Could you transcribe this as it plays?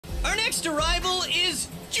Our next arrival is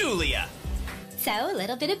Julia. So, a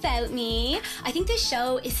little bit about me. I think this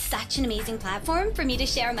show is such an amazing platform for me to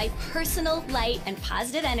share my personal light and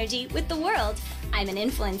positive energy with the world. I'm an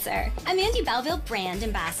influencer. I'm Andy Belleville brand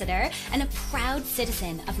ambassador and a proud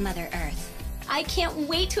citizen of Mother Earth. I can't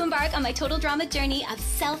wait to embark on my total drama journey of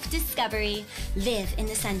self-discovery. Live in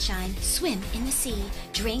the sunshine, swim in the sea,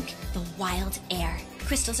 drink the wild air.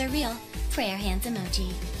 Crystals are real. Prayer hands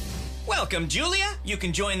emoji. Welcome, Julia. You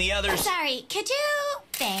can join the others. Sorry, could you?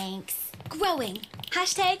 Thanks. Growing.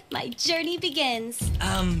 Hashtag my journey begins.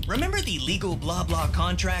 Remember the legal blah blah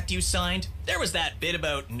contract you signed? There was that bit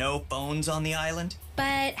about no phones on the island.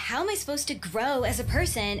 But how am I supposed to grow as a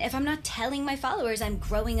person if I'm not telling my followers I'm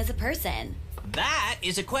growing as a person? That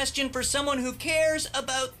is a question for someone who cares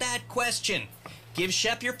about that question. Give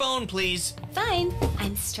Shep your phone, please. Fine.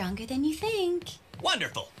 I'm stronger than you think.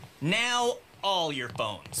 Wonderful. Now, all your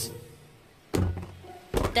phones.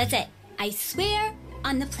 That's it. I swear,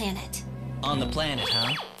 on the planet. On the planet,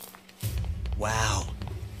 huh? Wow.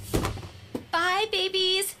 Bye,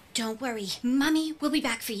 babies. Don't worry. Mommy will be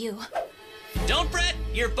back for you. Don't fret.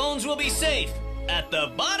 Your phones will be safe. At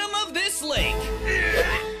the bottom of this lake.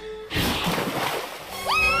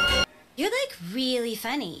 You're like really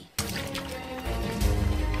funny.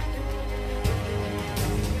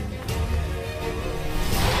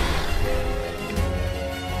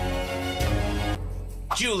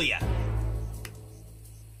 Julia.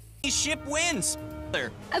 Ship wins.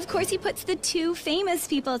 Of course he puts the two famous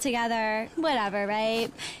people together. Whatever,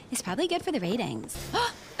 right? It's probably good for the ratings.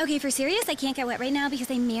 Okay, for serious, I can't get wet right now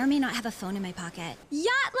because I may or may not have a phone in my pocket.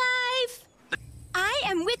 Yacht life! I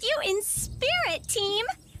am with you in spirit, team.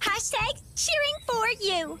 Hashtag cheering for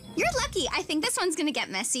you. You're lucky. I think this one's gonna get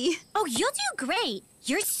messy. Oh, you'll do great.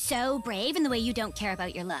 You're so brave in the way you don't care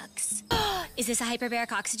about your looks. Is this a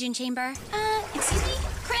hyperbaric oxygen chamber? Excuse me?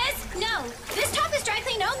 Chris, no. This top is dry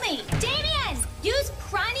clean only. Damien, use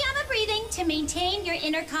pranayama breathing to maintain your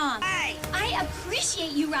inner calm. Hey. I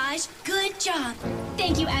appreciate you, Raj. Good job.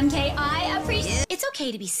 Thank you, MK. I appreciate. It's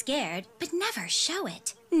okay to be scared, but never show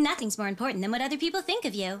it. Nothing's more important than what other people think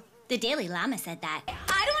of you. The Dalai Lama said that.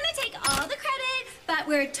 I don't want to take all the credit, but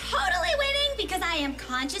we're totally winning because I am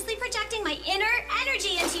consciously projecting my inner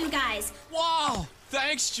energy into you guys. Wow!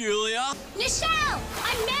 Thanks, Julia. Nichelle,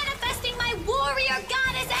 I'm manifesting my warrior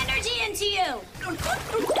goddess energy into you.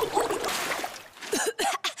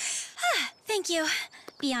 Thank you.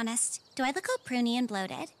 Be honest, do I look all pruny and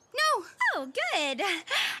bloated? No. Oh, good.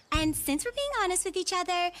 And since we're being honest with each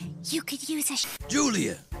other, you could use a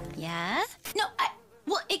Julia. Yeah? No,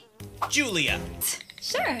 Julia.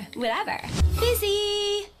 Sure, whatever.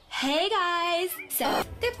 Busy. Hey, guys. So,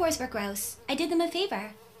 their pores were gross. I did them a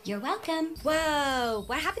favor. You're welcome. Whoa,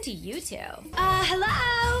 what happened to you two?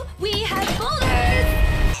 Hello? We have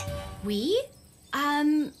boulders! We?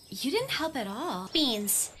 You didn't help at all.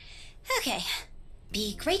 Beans. Okay.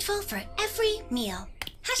 Be grateful for every meal.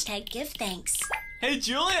 Hashtag give thanks. Hey,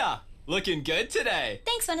 Julia. Looking good today.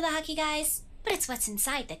 Thanks, one of the hockey guys. But it's what's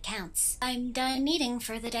inside that counts. I'm done eating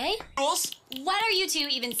for the day. Rules. What are you two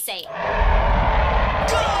even saying?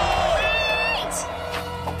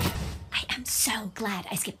 I'm so glad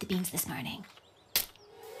I skipped the beans this morning.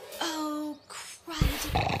 Oh, crud.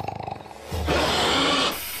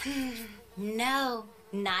 No,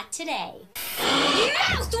 not today.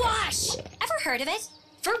 Mouthwash! Ever heard of it?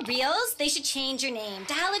 For reals, they should change your name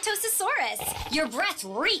to Halitosaurus. Your breath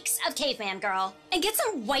reeks of caveman, girl. And get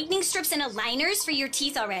some whitening strips and aligners for your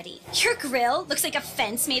teeth already. Your grill looks like a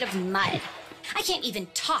fence made of mud. I can't even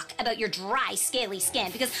talk about your dry, scaly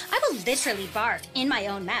skin because I will literally barf in my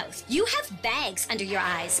own mouth. You have bags under your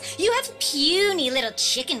eyes. You have puny little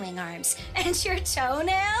chicken wing arms. And your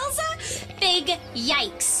toenails? Big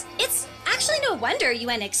yikes. It's actually no wonder you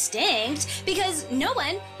went extinct because no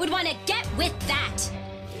one would want to get with that.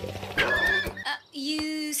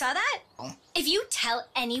 You saw that? If you tell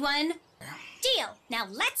anyone, deal. Now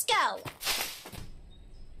let's go.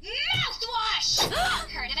 Mouthwash!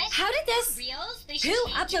 Heard of it? How did this? Reels? Who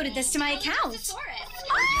uploaded this to my account?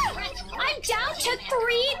 Oh, I'm down to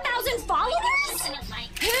 3,000 followers?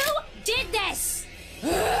 Who did this?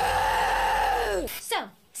 So,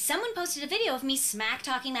 someone posted a video of me smack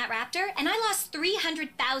talking that raptor, and I lost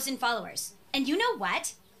 300,000 followers. And you know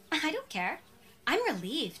what? I don't care. I'm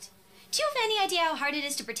relieved. Do you have any idea how hard it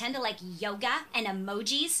is to pretend to like yoga and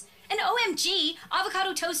emojis? And OMG,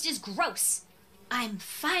 avocado toast is gross. I'm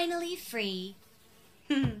finally free.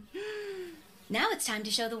 Now it's time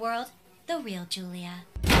to show the world the real Julia.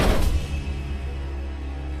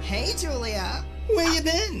 Hey, Julia. Where you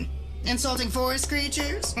been? Insulting forest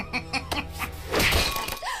creatures?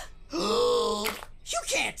 You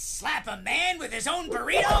can't slap a man with his own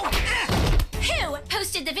burrito! Ah! Who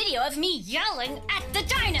posted the video of me yelling at the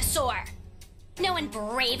dinosaur? No one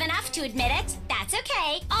brave enough to admit it? That's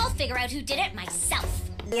okay. I'll figure out who did it myself.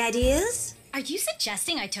 Any ideas? Are you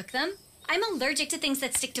suggesting I took them? I'm allergic to things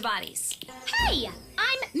that stick to bodies. Hey!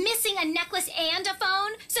 I'm missing a necklace and a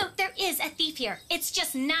phone, so there is a thief here. It's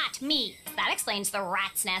just not me. That explains the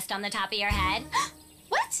rat's nest on the top of your head.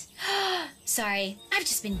 What? Sorry, I've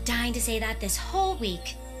just been dying to say that this whole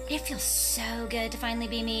week. It feels so good to finally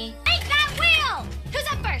be me. Take that wheel!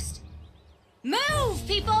 Who's up first? Move,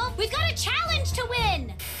 people! We've got a challenge to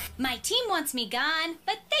win! My team wants me gone,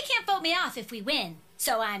 but they can't vote me off if we win.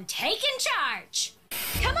 So I'm taking charge.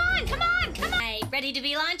 Come on, come on, come on! Right, ready to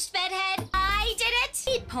be launched, bedhead? I did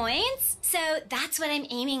it! 8 points. So that's what I'm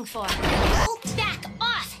aiming for. Back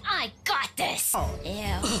off! I got this! Oh.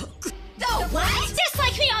 Ew. Oh, what?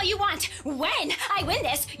 Dislike me all you want. When I win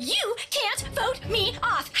this, you can't vote me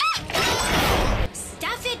off. Ha!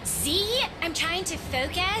 Stuff it, Z. I'm trying to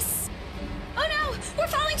focus. Oh no, we're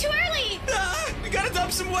falling too early. Ah, we gotta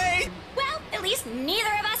dump some weight. Well, at least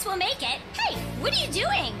neither of us will make it. Hey, what are you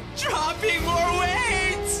doing? Dropping more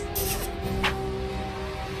weight.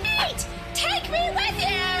 Wait, take me with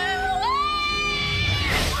you.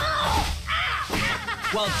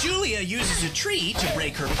 While Julia uses a tree to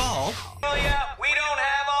break her fall, Julia, we don't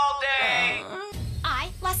have all day. I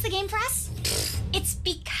lost the game for us? It's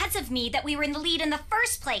because of me that we were in the lead in the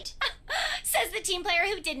first place. Says the team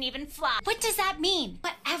player who didn't even fly. What does that mean?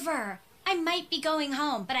 Whatever. I might be going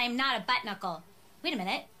home, but I'm not a butt knuckle. Wait a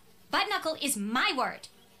minute. Butt knuckle is my word.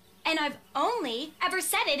 And I've only ever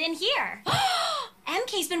said it in here.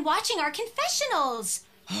 MK's been watching our confessionals.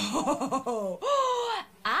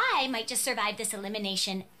 I might just survive this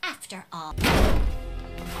elimination after all.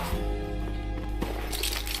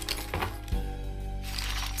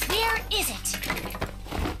 Where is it?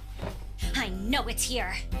 I know it's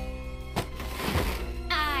here.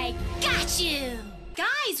 I got you!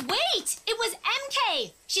 Guys, wait! It was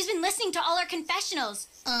MK! She's been listening to all our confessionals.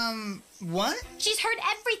 What? She's heard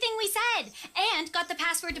everything we said, and got the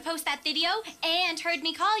password to post that video, and heard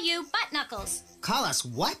me call you Butt Knuckles. Call us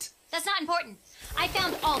what? That's not important. I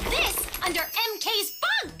found all this under MK's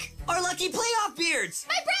bunk! our lucky playoff beards.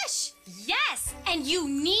 My brush! Yes, and you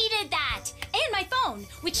needed that. And my phone,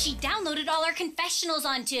 which she downloaded all our confessionals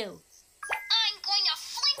onto. I'm going to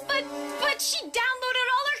fling. But she downloaded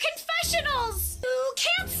all our confessionals! You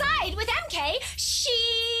can't side with MK.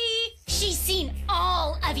 She's seen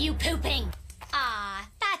all of you pooping. Ah,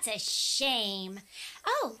 that's a shame.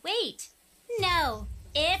 Oh, wait. No,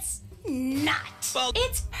 it's not. Well,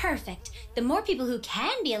 it's perfect. The more people who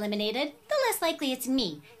can be eliminated, the less likely it's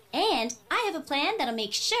me. And I have a plan that'll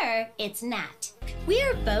make sure it's not. We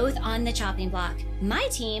are both on the chopping block. My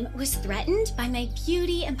team was threatened by my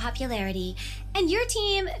beauty and popularity, and your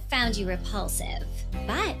team found you repulsive.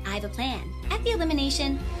 But I have a plan. At the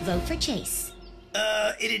elimination, vote for Chase.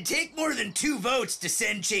 It'd take more than 2 votes to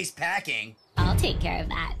send Chase packing. I'll take care of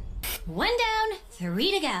that. 1 down,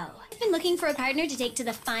 3 to go. I've been looking for a partner to take to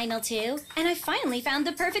the final 2, and I finally found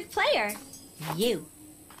the perfect player. You.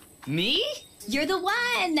 Me? You're the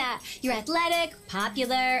one! You're athletic,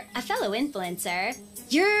 popular, a fellow influencer.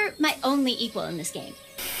 You're my only equal in this game.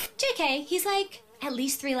 JK, he's like at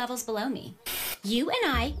least 3 levels below me. You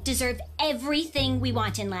and I deserve everything we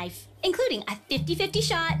want in life, including a 50-50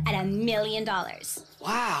 shot at $1 million.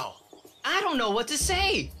 Wow. I don't know what to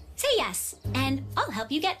say. Say yes, and I'll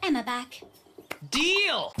help you get Emma back.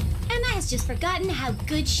 Deal. Emma has just forgotten how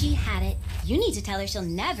good she had it. You need to tell her she'll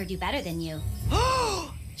never do better than you.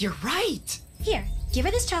 You're right. Here, give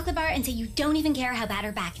her this chocolate bar and say you don't even care how bad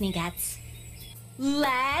her back knee gets.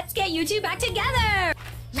 Let's get you 2 back together!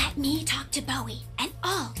 Let me talk to Bowie, and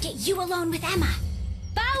I'll get you alone with Emma.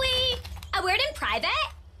 Bowie! A word in private?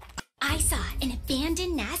 I saw an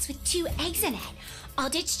abandoned nest with 2 eggs in it. I'll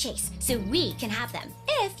ditch Chase so we can have them,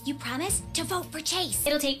 if you promise to vote for Chase.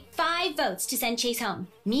 It'll take 5 votes to send Chase home.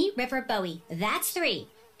 Me, Ripper, Bowie. That's 3.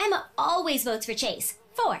 Emma always votes for Chase.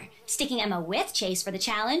 4. Sticking Emma with Chase for the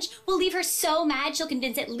challenge will leave her so mad she'll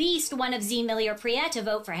convince at least one of Z, Millie, or Priya to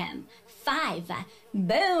vote for him. 5.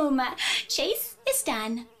 Boom. Chase is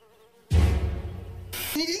done.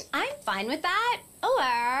 I'm fine with that.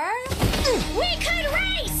 Or we could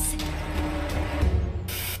race!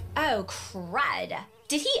 Oh, crud.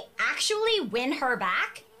 Did he actually win her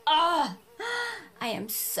back? Ugh. I am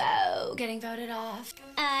so getting voted off.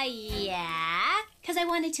 Yeah? Because I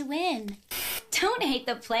wanted to win. Don't hate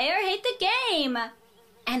the player, hate the game.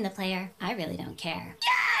 And the player, I really don't care.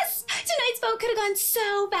 Yes! Tonight's vote could have gone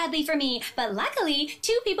so badly for me, but luckily,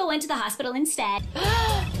 2 people went to the hospital instead.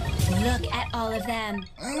 Look at all of them.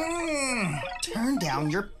 Turn down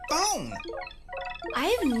your phone.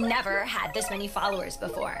 I've never had this many followers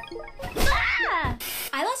before. Ah!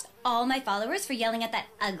 I lost all my followers for yelling at that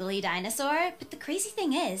ugly dinosaur, but the crazy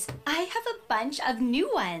thing is, I have a bunch of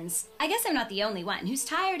new ones. I guess I'm not the only one who's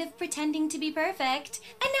tired of pretending to be perfect.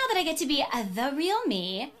 And now that I get to be the real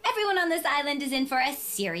me, everyone on this island is in for a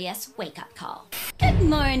serious wake-up call. Good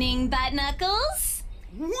morning, Butt Knuckles.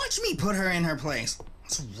 Watch me put her in her place.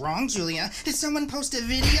 What's wrong, Julia? Did someone post a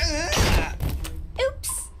video?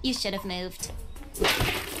 Oops, you should have moved.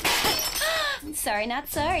 Sorry, not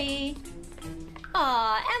sorry.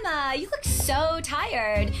 Aw, Emma, you look so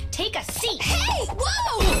tired. Take a seat. Hey,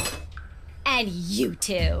 whoa! And you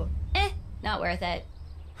too. Not worth it.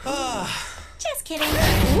 Just kidding.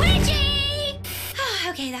 Witchy!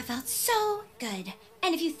 Okay, that felt so good.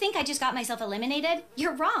 And if you think I just got myself eliminated,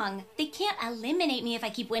 you're wrong. They can't eliminate me if I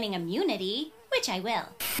keep winning immunity, which I will.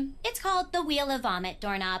 It's called the Wheel of Vomit,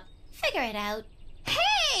 Doorknob. Figure it out.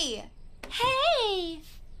 Hey! Hey!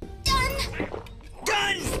 Done!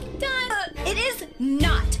 Done! Done! It is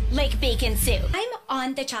not Lake Bacon Soup. I'm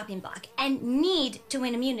on the chopping block and need to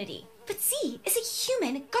win immunity. But C is a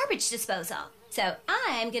human garbage disposal. So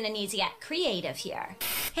I'm gonna need to get creative here.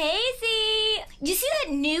 Hey, C! You see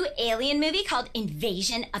that new alien movie called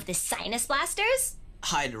Invasion of the Sinus Blasters?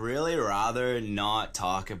 I'd really rather not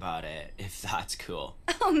talk about it, if that's cool.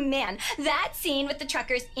 Oh man, that scene with the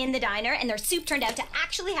truckers in the diner and their soup turned out to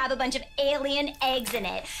actually have a bunch of alien eggs in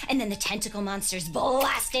it. And then the tentacle monsters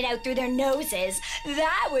blasted out through their noses.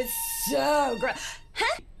 That was so gross.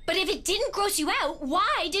 Huh? But if it didn't gross you out,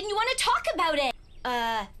 why didn't you want to talk about it?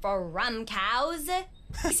 For rum cows?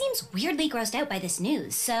 He seems weirdly grossed out by this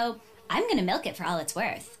news, so I'm gonna milk it for all it's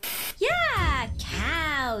worth. Yeah,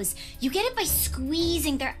 cows. You get it by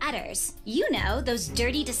squeezing their udders. You know, those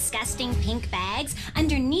dirty, disgusting pink bags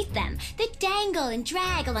underneath them that dangle and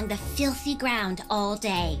drag along the filthy ground all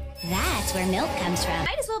day. That's where milk comes from.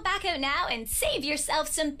 Might as well back out now and save yourself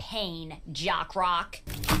some pain, Jock Rock.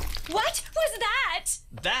 What was that?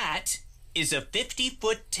 That is a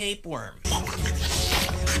 50-foot tapeworm.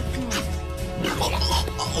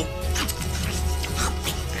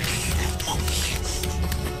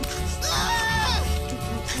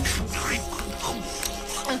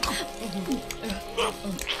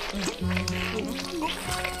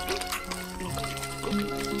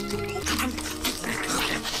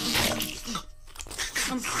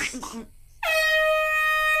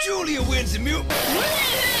 Julia wins the mute.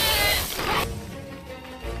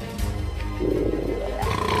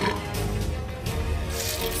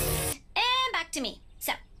 And back to me.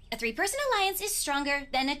 So, a 3-person alliance is stronger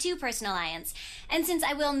than a 2-person alliance. And since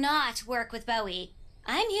I will not work with Bowie,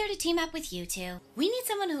 I'm here to team up with you two. We need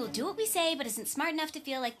someone who will do what we say but isn't smart enough to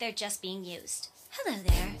feel like they're just being used. Hello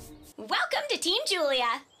there. Welcome to Team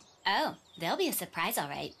Julia. Oh, there'll be a surprise, all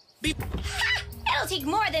right. Ha! It'll take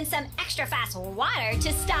more than some extra fast water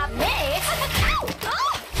to stop me. Ow!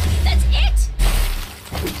 Oh, that's it.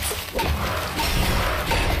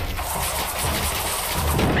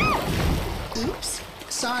 Oops.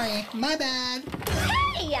 Sorry. My bad.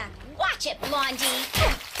 Hey! Watch it, Blondie.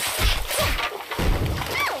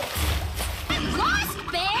 Lost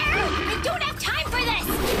Bear! I don't have time for this!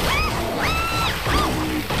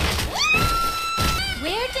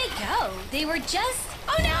 Where'd they go? They were just...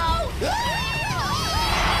 Oh no!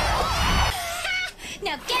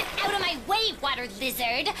 Now get out of my way, water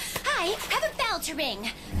lizard! I have a bell to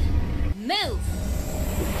ring. Move!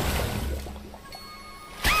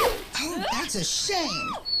 Oh, that's a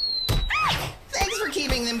shame. Thanks for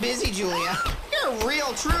keeping them busy, Julia. You're a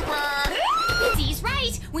real trooper. He's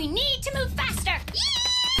right. We need to move faster.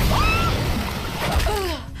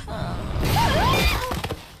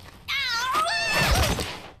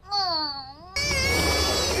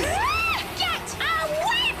 Get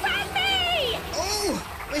away from me! Oh,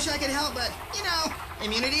 wish I could help, but, you know,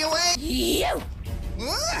 immunity away. You!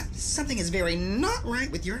 Ugh, something is very not right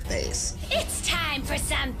with your face. It's time for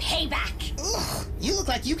some payback. Ugh, you look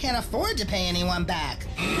like you can't afford to pay anyone back.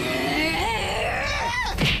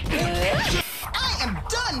 I am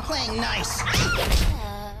done playing nice.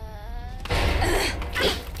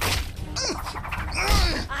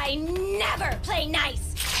 I never play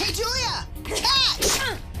nice. Hey, Julia,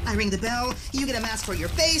 catch! I ring the bell, you get a mask for your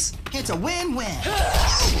face. It's a win-win.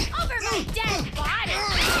 Over my dead body.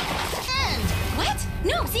 And What?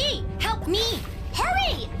 No, Z! Help me!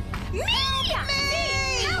 Hurry! Me! Z,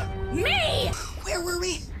 help me! where were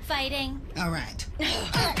we? Fighting. All right.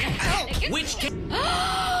 Which Take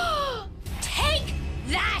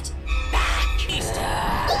that back!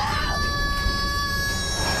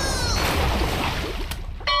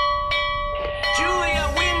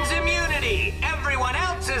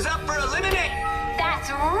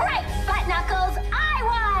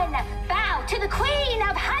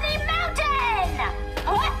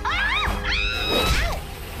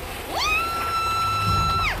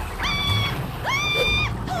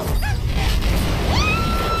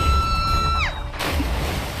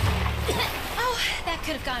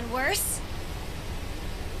 gone worse.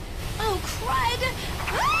 Oh, crud!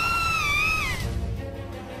 Ah!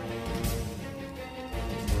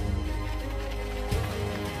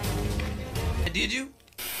 Did you?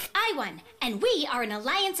 I won, and we are an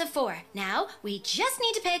alliance of 4. Now, we just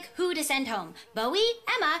need to pick who to send home. Bowie,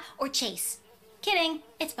 Emma, or Chase. Kidding,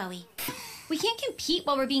 it's Bowie. We can't compete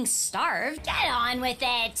while we're being starved. Get on with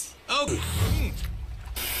it! Oh.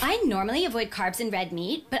 I normally avoid carbs and red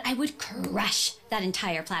meat, but I would crush that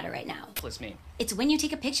entire platter right now. What's me? It's when you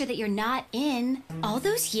take a picture that you're not in. All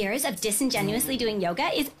those years of disingenuously doing yoga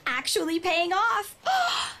is actually paying off.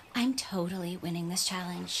 I'm totally winning this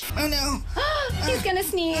challenge. Oh no. He's gonna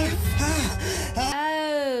sneeze.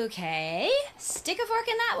 Okay, stick a fork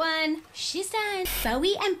in that one. She's done.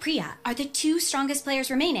 Bowie and Priya are the 2 strongest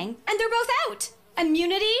players remaining, and they're both out.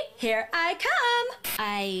 Immunity, here I come.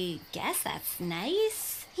 I guess that's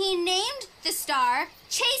nice. He named the star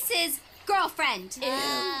Chase's girlfriend.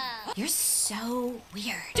 Ew. You're so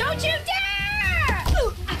weird. Don't you dare!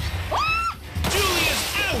 Ooh, ah!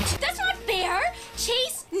 Julia's out! That's not fair.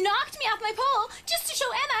 Chase knocked me off my pole just to show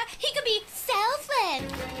Emma he could be selfless.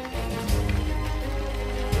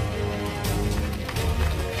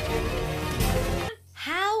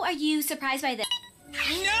 How are you surprised by this?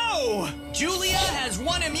 No! Julia has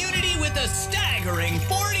won immunity with a staggering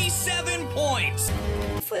 47 points.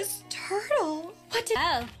 Was Turtle. What did...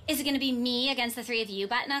 Oh, is it gonna be me against the 3 of you,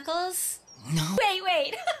 Butt Knuckles? No.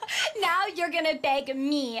 Wait. Now you're gonna beg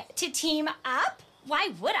me to team up? Why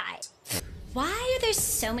would I? Why are there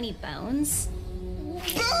so many bones?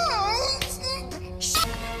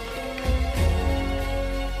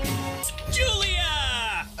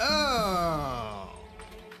 Julia! Oh.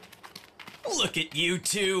 Look at you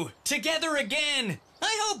two, together again.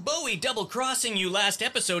 I hope Bowie double-crossing you last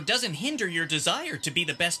episode doesn't hinder your desire to be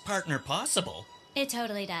the best partner possible. It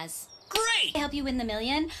totally does. Great! I help you win the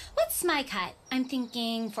million. What's my cut? I'm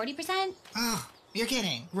thinking 40%? Oh, you're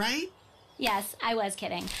kidding, right? Yes, I was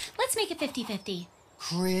kidding. Let's make it 50-50.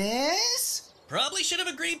 Chris? Probably should have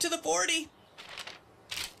agreed to the 40.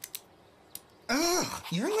 Ugh,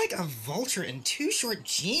 you're like a vulture in 2 short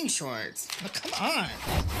jean shorts. But come on.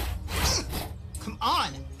 Come on,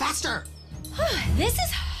 faster! This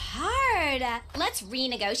is hard. Let's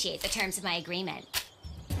renegotiate the terms of my agreement.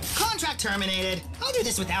 Contract terminated. I'll do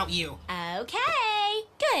this without you. Okay,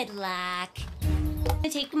 good luck. I'm gonna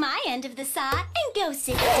take my end of the saw and go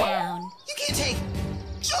sit down. You can't take...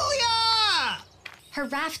 Julia! Her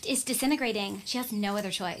raft is disintegrating. She has no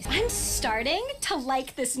other choice. I'm starting to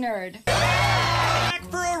like this nerd. Back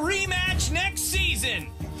for a rematch next season.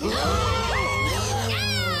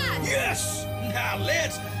 Yes! Now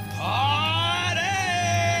let's party!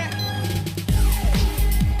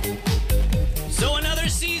 So another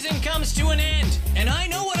season comes to an end, and I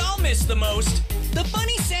know what I'll miss the most. The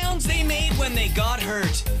funny sounds they made when they got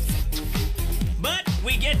hurt. But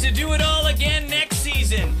we get to do it all again next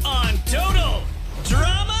season on Total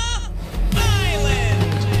Drama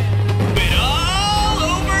Island. It all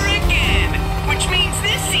over again, which means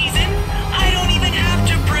this season I don't even have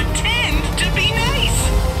to pretend to be nice.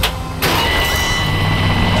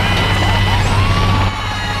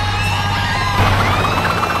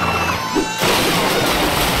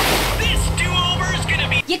 This do-over's gonna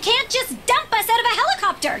be... You can't just dump us out of a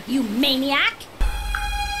helicopter, you maniac!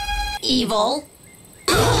 Evil.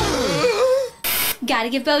 Gotta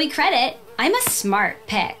give Bowie credit. I'm a smart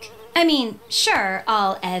pick. I mean, sure,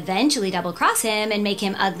 I'll eventually double-cross him and make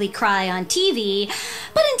him ugly cry on TV,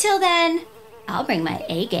 but until then, I'll bring my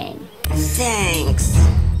A game. Thanks.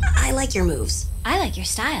 I like your moves. I like your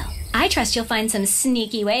style. I trust you'll find some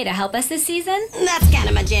sneaky way to help us this season. That's kind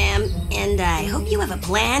of my jam. And I hope you have a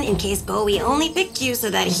plan in case Bowie only picked you so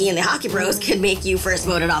that he and the Hockey Bros could make you first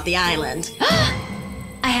voted off the island.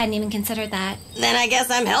 I hadn't even considered that. Then I guess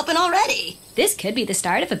I'm helping already. This could be the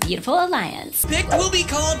start of a beautiful alliance. Picked will be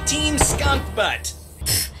called Team Skunk Butt.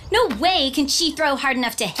 No way can she throw hard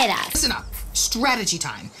enough to hit us. Listen up. Strategy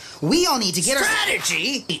time. We all need to get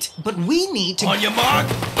Strategy? But we need to... On your mark.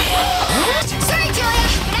 Sorry, Julia,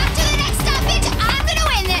 but after the next stoppage, I'm gonna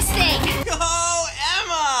win this thing. Go,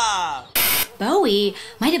 Emma! Bowie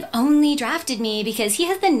might have only drafted me because he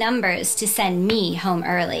has the numbers to send me home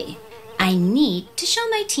early. I need to show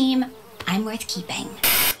my team I'm worth keeping.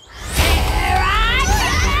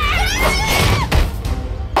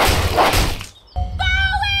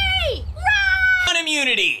 Bowie! Run! On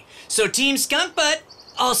immunity. So Team Skunk Butt,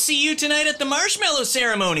 I'll see you tonight at the marshmallow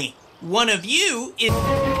ceremony. One of you is...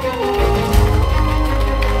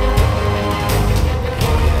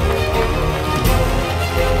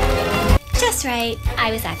 Just right.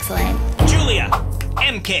 I was excellent. Julia,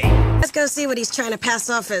 MK. Let's go see what he's trying to pass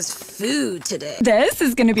off as food today. This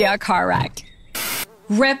is gonna be a car wreck.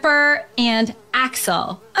 Ripper and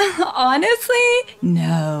Axel. Honestly,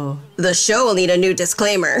 no. The show will need a new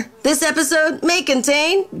disclaimer. This episode may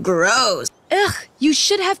contain gross. Ugh, you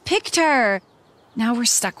should have picked her. Now we're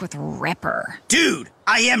stuck with Ripper. Dude,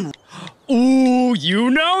 I am... Ooh, you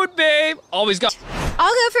know it, babe. Always got...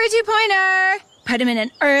 I'll go for a 2-pointer. Put him in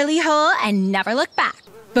an early hole and never look back.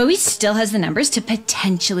 Bowie still has the numbers to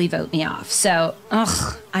potentially vote me off, so,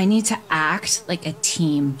 I need to act like a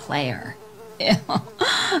team player.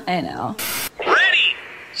 I know. Ready,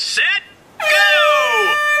 set, go!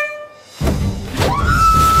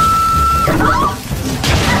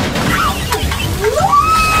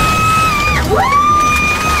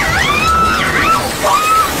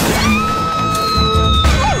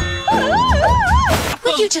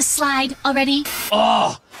 Would you just slide already?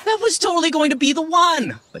 Oh, that was totally going to be the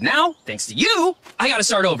one. But now, thanks to you, I gotta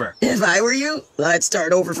start over. If I were you, I'd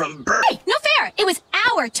start over from birth. Hey, no fair. It was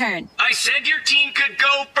our turn. I said your team could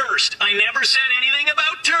go first. I never said anything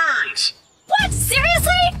about turns. What?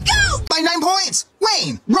 Seriously? Go! By 9 points.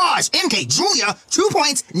 Wayne, Raj, MK, Julia, 2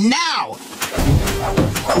 points now.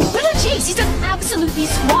 Little Chase, he's done absolutely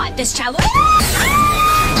swat this challenge.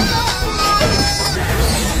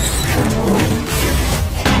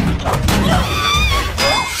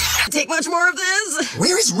 Take much more of this?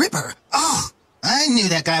 Where is Ripper? Oh, I knew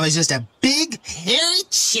that guy was just a big, hairy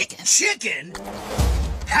chicken. Chicken?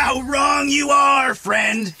 How wrong you are,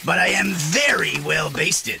 friend. But I am very well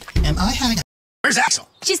basted. Am I having a... Where's Axel?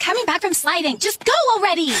 She's coming back from sliding. Just go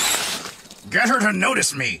already. Get her to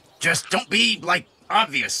notice me. Just don't be, like,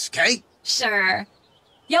 obvious, okay? Sure.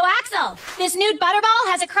 Yo, Axel, this nude butterball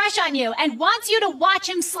has a crush on you and wants you to watch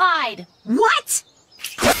him slide. What?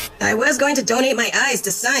 I was going to donate my eyes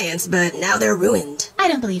to science, but now they're ruined. I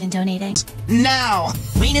don't believe in donating. Now.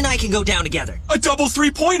 Wayne and I can go down together. A double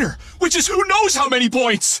 3-pointer, which is who knows how many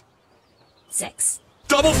points. 6.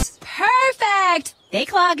 Double... Perfect. They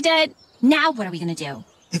clogged it. Now what are we gonna do?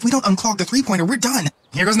 If we don't unclog the 3-pointer, we're done.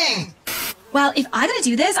 Here goes Wayne. Well, if I'm gonna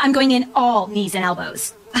do this, I'm going in all knees and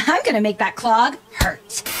elbows. I'm gonna make that clog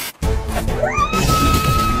hurt.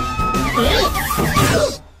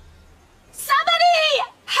 Somebody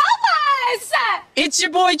help us! It's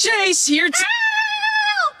your boy Chase here to...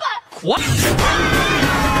 Help! What?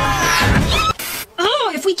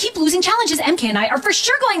 Oh, if we keep losing challenges, MK and I are for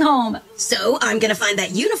sure going home. So I'm gonna find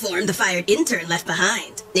that uniform the fired intern left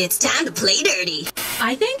behind. It's time to play dirty.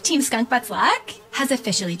 I think Team Skunk Butt's luck has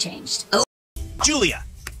officially changed. Julia.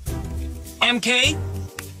 MK?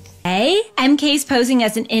 Hey, MK's posing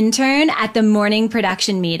as an intern at the morning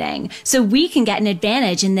production meeting, so we can get an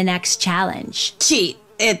advantage in the next challenge. Cheat.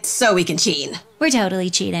 It's so we can cheat. We're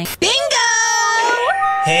totally cheating. Bingo!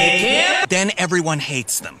 Hey, Then everyone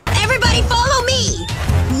hates them. Everybody follow me!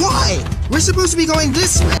 Why? We're supposed to be going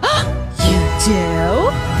this way. You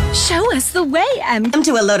do? Show us the way, MK. Come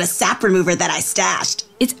to a load of sap remover that I stashed.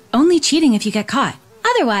 It's only cheating if you get caught.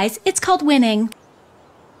 Otherwise, it's called winning.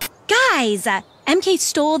 Guys, MK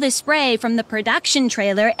stole the spray from the production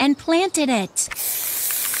trailer and planted it.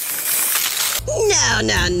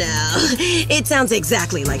 No. It sounds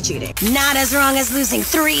exactly like cheating. Not as wrong as losing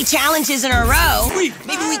 3 challenges in a row. Wait,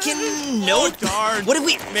 maybe we can... No, darn. What if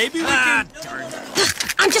we... Maybe we can... Darn.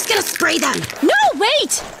 I'm just gonna spray them. No,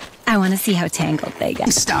 wait! I want to see how tangled they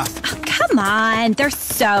get. Stuff. Oh, come on, they're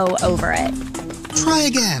so over it. Try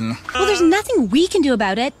again. Well, there's nothing we can do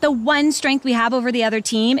about it. The one strength we have over the other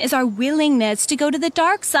team is our willingness to go to the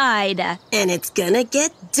dark side. And it's gonna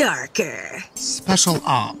get darker. Special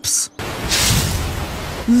ops.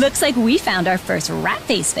 Looks like we found our first rat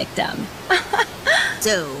face victim.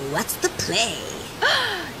 So, what's the play?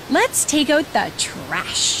 Let's take out the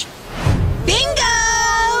trash.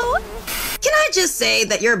 Bingo! Can I just say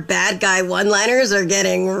that your bad guy one-liners are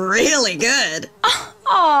getting really good?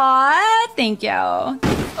 Aw, thank you.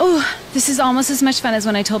 Oh, this is almost as much fun as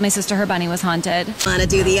when I told my sister her bunny was haunted. Wanna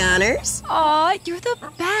do the honors? Aw, you're the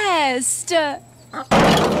best.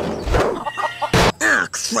 Ah,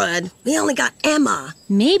 crud. We only got Emma.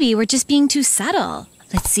 Maybe we're just being too subtle.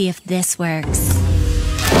 Let's see if this works.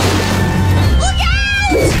 Look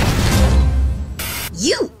out!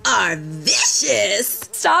 You are vicious.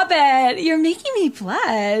 Stop it. You're making me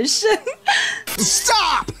blush.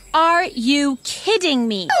 Stop! Are you kidding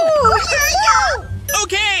me? Oh, here you go!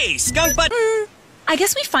 Okay, Skunk Butt... I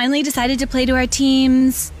guess we finally decided to play to our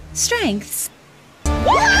team's strengths.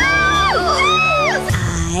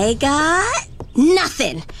 I got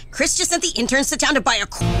nothing. Chris just sent the interns to town to buy a...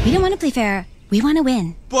 We don't want to play fair. We want to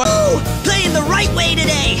win. Whoa! Playing the right way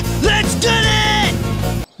today! Let's get it!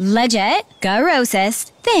 Legit,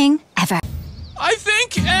 grossest thing ever. I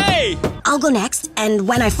think A. I'll go next, and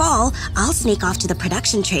when I fall, I'll sneak off to the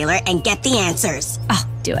production trailer and get the answers. Oh,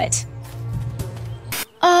 do it.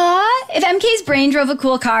 If MK's brain drove a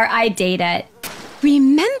cool car, I'd date it.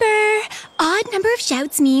 Remember, odd number of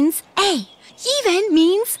shouts means A. Even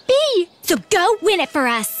means B. So go win it for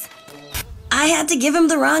us. I had to give him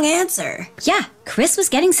the wrong answer. Yeah, Chris was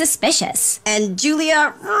getting suspicious. And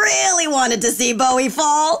Julia really wanted to see Bowie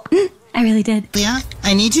fall. I really did. Julia,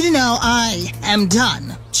 I need you to know I am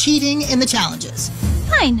done cheating in the challenges.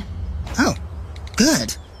 Fine. Oh,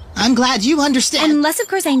 good. I'm glad you understand. Unless, of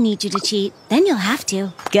course, I need you to cheat. Then you'll have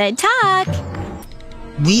to. Good talk.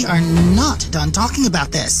 We are not done talking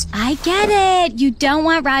about this. I get it. You don't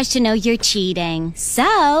want Raj to know you're cheating.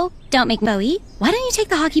 So, don't make Bowie. Why don't you take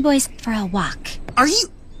the hockey boys for a walk? Are you...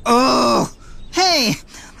 Oh! Hey,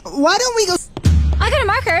 why don't we go... I got a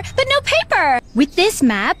marker, but no paper. With this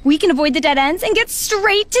map, we can avoid the dead ends and get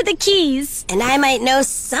straight to the keys. And I might know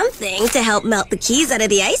something to help melt the keys out of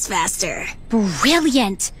the ice faster.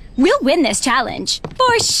 Brilliant. We'll win this challenge.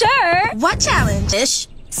 For sure. What challenge? Ish.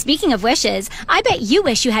 Speaking of wishes, I bet you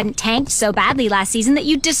wish you hadn't tanked so badly last season that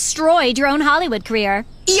you destroyed your own Hollywood career.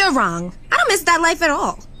 You're wrong. I don't miss that life at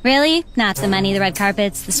all. Really? Not the money, the red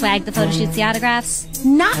carpets, the swag, the photo shoots, the autographs?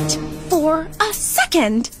 Not for a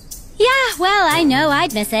second. Yeah, well, I know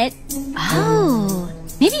I'd miss it. Oh,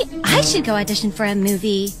 maybe I should go audition for a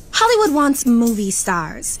movie. Hollywood wants movie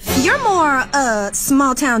stars. You're more,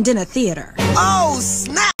 small town dinner theater. Oh,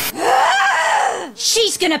 snap!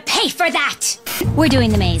 She's gonna pay for that! We're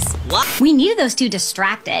doing the maze. What? We needed those two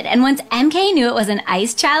distracted, and once MK knew it was an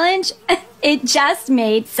ice challenge, it just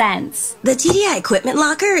made sense. The TDI equipment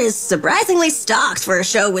locker is surprisingly stocked for a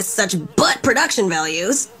show with such butt production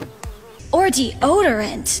values. Or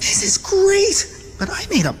deodorant. This is great, but I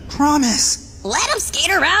made a promise. Let them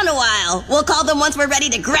skate around a while. We'll call them once we're ready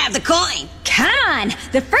to grab the coin. Come on!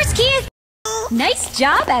 The first key is... Nice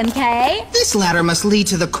job, MK! This ladder must lead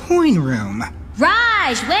to the coin room.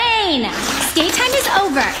 Raj, Wayne! Skate time is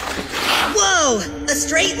over. Whoa! A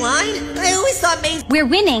straight line? I always thought maze... We're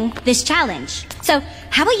winning this challenge. So,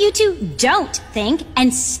 how about you two don't think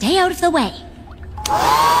and stay out of the way?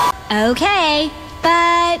 Okay,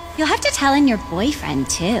 but you'll have to tell him your boyfriend,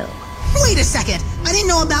 too. Wait a second. I didn't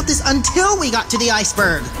know about this until we got to the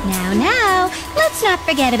iceberg. Now, let's not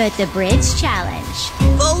forget about the bridge challenge.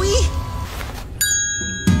 Bowie?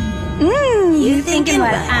 You thinking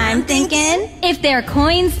what I'm thinking? If there are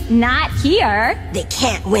coins not here... They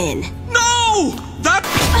can't win. No! That...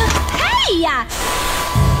 Hey!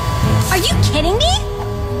 Are you kidding me?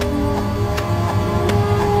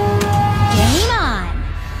 Game on.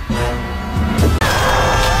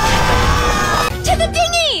 To the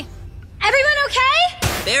dinghy! Everyone okay?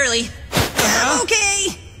 Barely.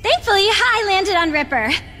 Okay. Thankfully, I landed on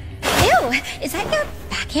Ripper. Ew, is that your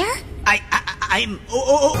back hair? I'm... Okay,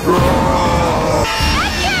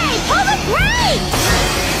 pull the brake!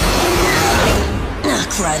 Ugh,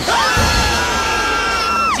 crud.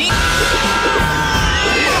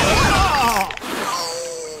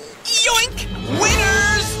 Yoink!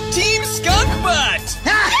 Winners! Team Skunk Butt!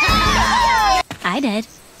 I did.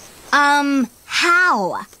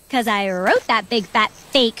 How? Because I wrote that big fat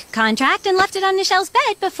fake contract and left it on Michelle's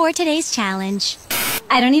bed before today's challenge.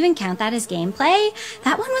 I don't even count that as gameplay.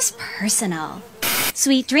 That one was personal.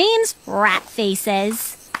 Sweet dreams, rat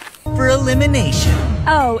faces. For elimination.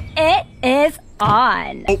 Oh, it is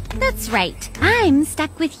on. That's right. I'm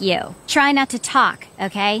stuck with you. Try not to talk,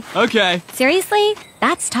 okay? Okay. Seriously?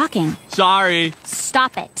 That's talking. Sorry.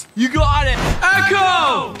 Stop it. You got it.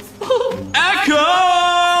 Echo!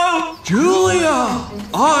 Echo! Julia,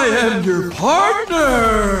 I am your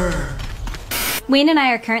partner. Wayne and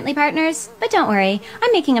I are currently partners, but don't worry.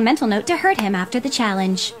 I'm making a mental note to hurt him after the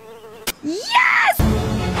challenge. Yes!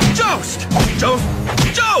 Joust! Joust!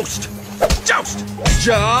 Joust! Joust!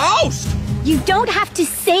 Joust! You don't have to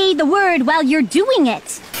say the word while you're doing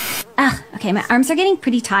it. Ugh, okay, my arms are getting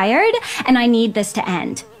pretty tired, and I need this to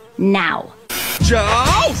end. Now.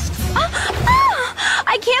 Joust!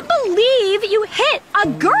 I can't believe you hit a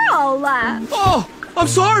girl! Oh, I'm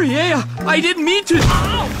sorry, I didn't mean to.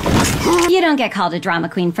 You don't get called a drama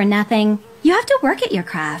queen for nothing. You have to work at your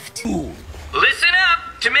craft. Listen up!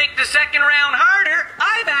 To make the second round harder,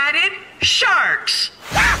 I've added sharks.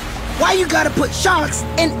 Why you gotta put sharks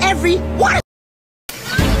in every one?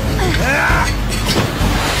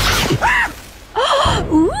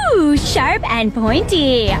 Ooh, sharp and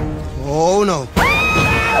pointy. Oh no.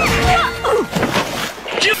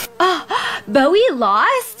 Bowie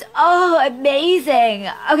lost? Oh, amazing.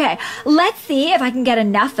 Okay, let's see if I can get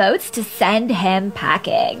enough votes to send him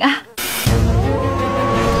packing.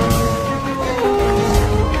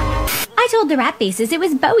 told the rat faces it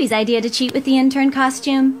was Bowie's idea to cheat with the intern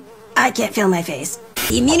costume. I can't feel my face.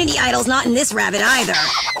 The immunity idol's not in this rabbit either.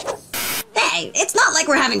 Hey, it's not like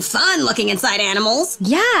we're having fun looking inside animals.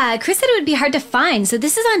 Yeah, Chris said it would be hard to find, so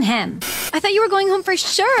this is on him. I thought you were going home for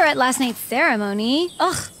sure at last night's ceremony.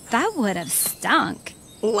 Ugh, that would have stunk.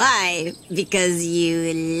 Why? Because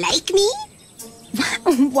you like me?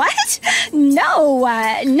 What? No,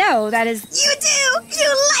 no, that is... You do!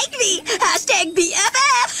 You like me! Hashtag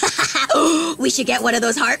BFF! We should get one of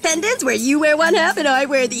those heart pendants where you wear one half and I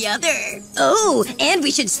wear the other. Oh, and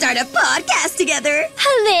we should start a podcast together.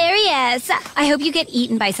 Hilarious! I hope you get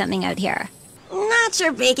eaten by something out here. Not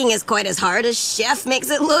sure baking is quite as hard as Chef makes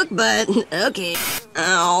it look, but okay.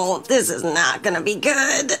 Oh, this is not gonna be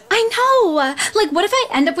good. I know! Like, what if I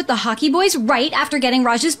end up with the hockey boys right after getting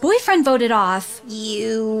Raj's boyfriend voted off?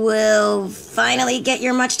 You will finally get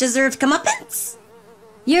your much-deserved comeuppance?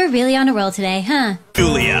 You're really on a roll today, huh?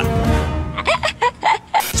 Julia!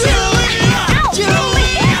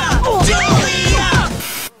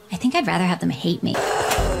 I think I'd rather have them hate me.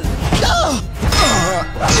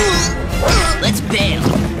 Let's bail.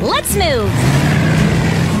 Let's move!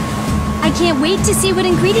 I can't wait to see what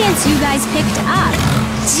ingredients you guys picked up.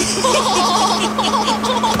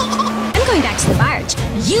 I'm going back to the barge.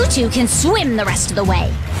 You two can swim the rest of the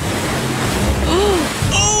way.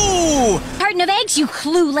 Oh! Carton of eggs, you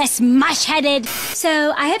clueless mush-headed!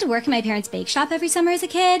 So, I had to work in my parents' bake shop every summer as a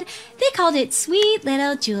kid. They called it Sweet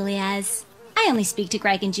Little Julia's. I only speak to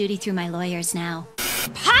Greg and Judy through my lawyers now.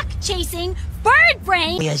 Pock-chasing, bird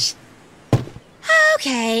brain! Yes.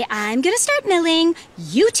 Okay, I'm gonna start milling.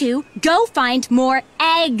 You two, go find more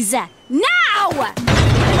eggs. Now!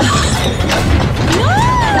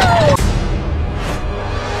 No!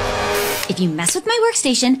 If you mess with my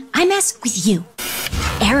workstation, I mess with you.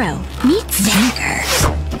 Arrow meets vinegar.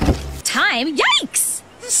 Time, yikes!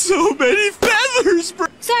 So many feathers, bro.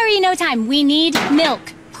 Sorry, no time. We need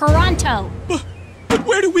milk. Pronto. But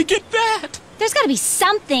where do we get that? There's gotta be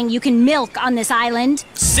something you can milk on this island.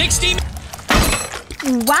 60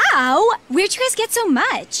 Wow! Where'd you guys get so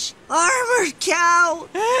much? Armored cow!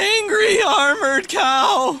 Angry armored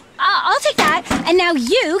cow! I'll take that. And now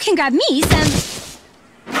you can grab me some...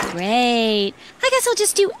 Great. I guess I'll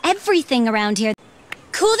just do everything around here.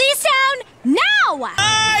 Cool these down now!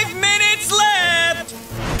 5 minutes left!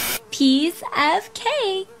 Piece of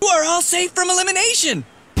cake. You are all safe from elimination!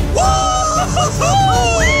 Julia!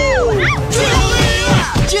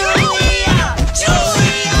 Julia! Julia!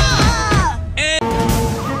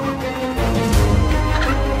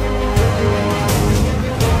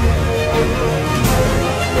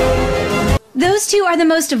 Those two are the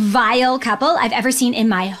most vile couple I've ever seen in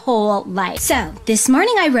my whole life. So, this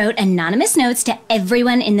morning I wrote anonymous notes to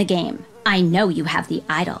everyone in the game. I know you have the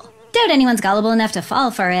idol. Doubt anyone's gullible enough to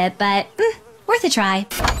fall for it, but worth a try.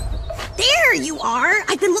 There you are!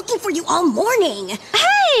 I've been looking for you all morning.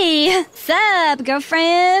 Hey! Sup,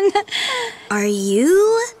 girlfriend? Are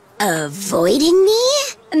you avoiding me?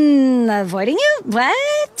 Avoiding you?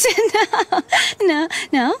 What?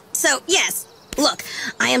 No. So, yes. Look,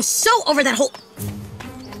 I am so over that whole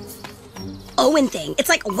Owen thing. It's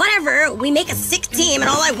like, whatever, we make a sick team and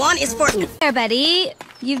all I want is for... There, buddy.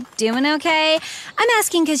 You doing okay? I'm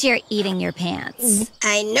asking because you're eating your pants.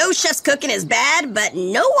 I know Chef's cooking is bad, but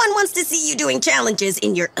no one wants to see you doing challenges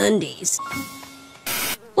in your undies.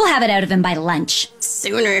 We'll have it out of him by lunch.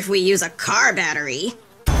 Sooner if we use a car battery.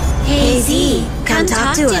 Hey, Z, come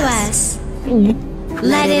talk to us.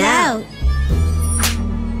 Let it out.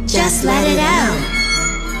 Just let it out.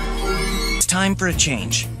 It's time for a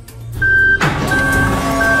change.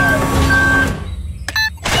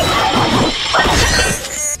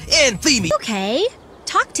 And feed me. Okay,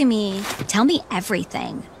 talk to me. Tell me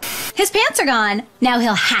everything. His pants are gone. Now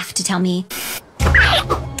he'll have to tell me. Hey,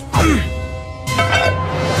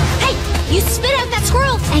 you spit out that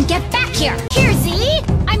squirrel and get back here. Here, Z.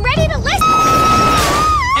 I'm ready to listen.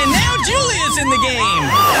 And now Julia's in the game!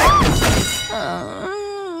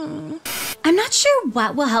 I'm not sure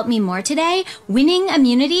what will help me more today, winning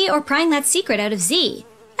immunity or prying that secret out of Z.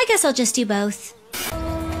 I guess I'll just do both.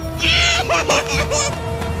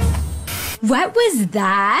 What was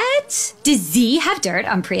that? Does Z have dirt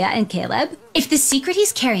on Priya and Caleb? If the secret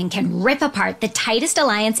he's carrying can rip apart the tightest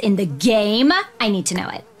alliance in the game, I need to know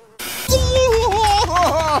it.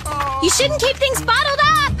 You shouldn't keep things bottled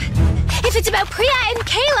up! If it's about Priya and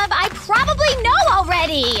Caleb, I probably know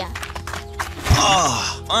already!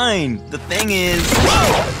 Oh, fine. The thing is...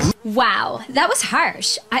 Wow, that was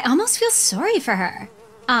harsh. I almost feel sorry for her.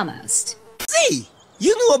 Almost. See,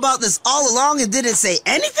 you knew about this all along and didn't say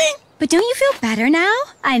anything? But don't you feel better now?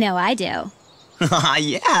 I know I do.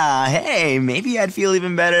 Yeah, hey, maybe I'd feel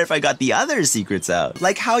even better if I got the other secrets out.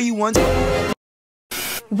 Like how you once...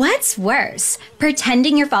 What's worse,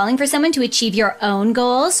 pretending you're falling for someone to achieve your own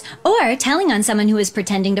goals, or telling on someone who is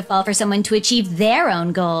pretending to fall for someone to achieve their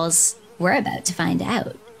own goals? We're about to find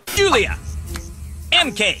out. Julia!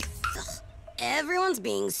 MK! Everyone's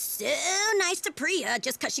being so nice to Priya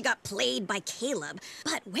just because she got played by Caleb.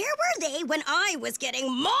 But where were they when I was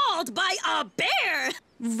getting mauled by a bear?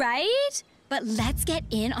 Right? But let's get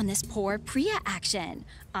in on this poor Priya action.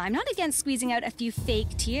 I'm not against squeezing out a few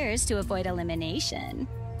fake tears to avoid elimination.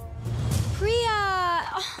 Priya!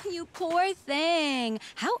 Oh, you poor thing.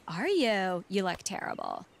 How are you? You look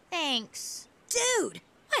terrible. Thanks. Dude!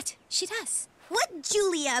 What? She does. What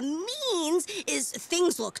Julia means is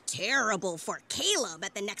things look terrible for Caleb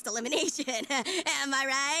at the next elimination. Am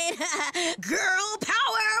I right? Girl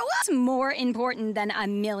power! What's more important than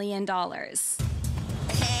 $1 million?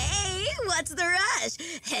 Hey, what's the rush?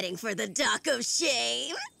 Heading for the dock of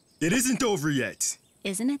shame? It isn't over yet.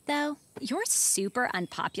 Isn't it, though? You're super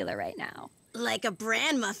unpopular right now. Like a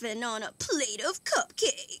bran muffin on a plate of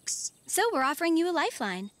cupcakes. So we're offering you a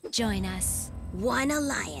lifeline. Join us. One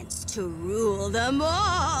alliance to rule them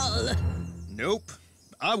all. Nope.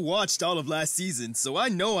 I watched all of last season, so I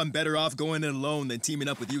know I'm better off going it alone than teaming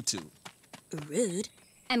up with you two. Rude.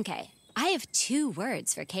 MK, I have 2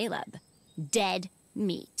 words for Caleb. Dead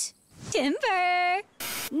meat. Timber!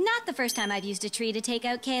 Not the first time I've used a tree to take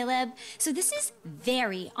out Caleb, so this is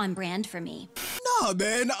very on brand for me. Nah,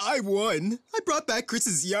 man, I won. I brought back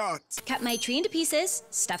Chris's yacht. Cut my tree into pieces,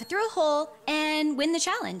 stuff it through a hole, and win the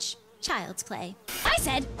challenge. Child's play. I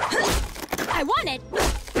said, I wanted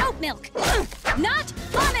oat milk, not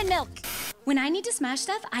almond milk. When I need to smash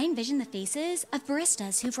stuff, I envision the faces of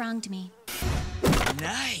baristas who've wronged me.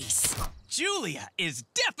 Nice! Julia is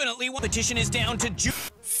definitely one. Competition is down to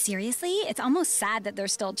Seriously, it's almost sad that they're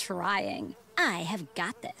still trying. I have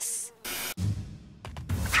got this.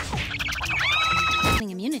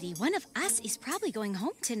 Immunity, one of us is probably going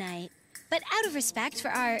home tonight. But out of respect for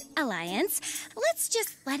our alliance, let's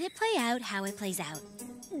just let it play out how it plays out.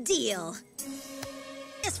 Deal.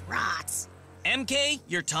 This rots. MK,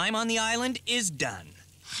 your time on the island is done.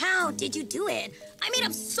 How did you do it? I made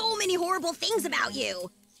up so many horrible things about you.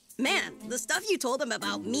 Man, the stuff you told them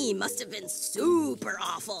about me must have been super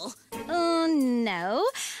awful. Oh, no.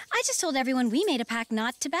 I just told everyone we made a pact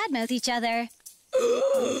not to badmouth each other.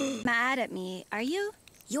 Mad at me, are you?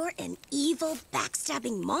 You're an evil,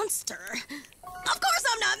 backstabbing monster. Of course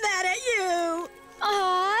I'm not mad at you!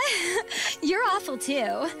 Aw, you're awful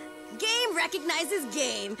too. Game recognizes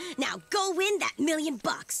game. Now go win that $1 million.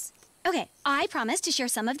 Okay, I promise to share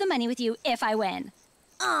some of the money with you if I win.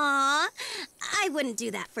 Aw, I wouldn't do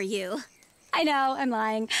that for you. I know, I'm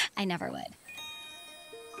lying. I never would.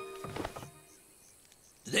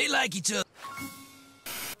 They like each other.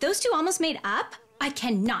 Those 2 almost made up? I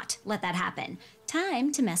cannot let that happen.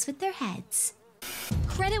 Time to mess with their heads.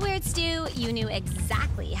 Credit where it's due, you knew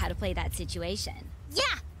exactly how to play that situation.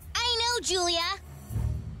 Yeah, I know, Julia.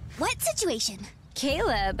 What situation?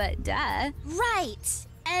 Caleb, duh. Right.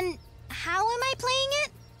 And how am I playing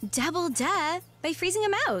it? Double duh, by freezing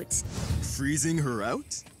him out. Freezing her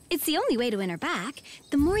out? It's the only way to win her back.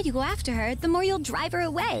 The more you go after her, the more you'll drive her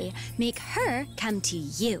away. Make her come to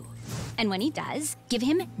you. And when he does, give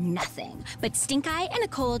him nothing but stink eye and a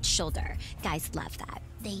cold shoulder. Guys love that.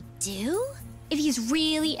 They do? If he's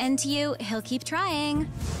really into you, he'll keep trying.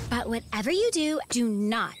 But whatever you do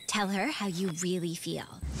not tell her how you really feel.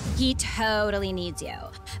 He totally needs you,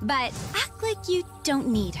 but act like you don't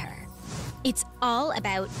need her. It's all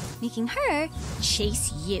about making her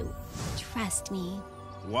chase you. Trust me.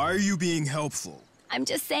 Why are you being helpful? I'm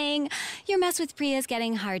just saying, your mess with Priya's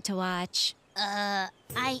getting hard to watch. I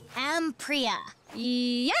am Priya.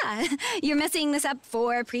 Yeah, you're messing this up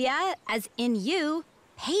for Priya, as in you.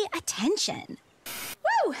 Pay attention.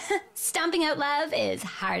 Woo! Stomping out love is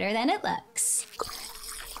harder than it looks.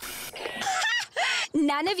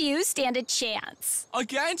 None of you stand a chance.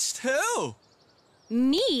 Against who?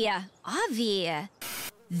 Me, Avi.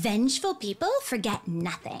 Vengeful people forget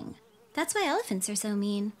nothing. That's why elephants are so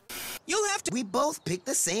mean. You'll have to. We both picked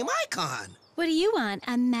the same icon. What do you want,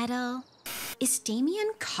 a medal? Is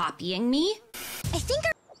Damien copying me? I think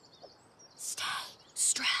Stay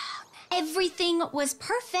strong. Everything was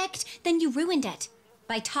perfect, then you ruined it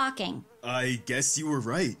by talking. I guess you were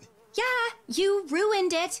right. Yeah, you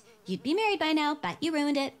ruined it. You'd be married by now, but you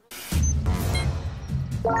ruined it.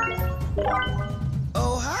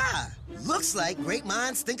 Oh, hi. Looks like great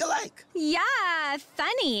minds think alike. Yeah,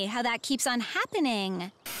 funny how that keeps on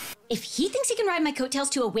happening. If he thinks he can ride my coattails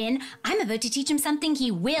to a win, I'm about to teach him something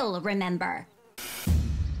he will remember.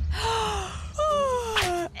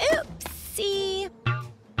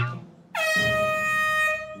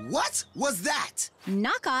 What was that?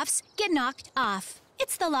 Knockoffs get knocked off.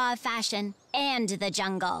 It's the law of fashion and the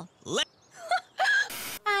jungle.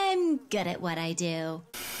 I'm good at what I do.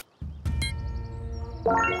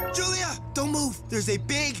 Julia, don't move. There's a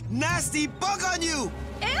big, nasty bug on you.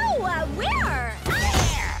 Ew, where?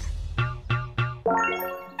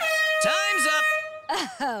 Time's up!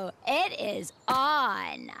 Oh, it is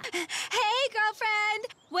on. Hey, girlfriend,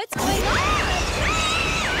 what's going on?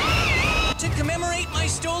 To commemorate my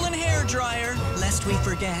stolen hairdryer, lest we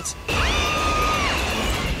forget.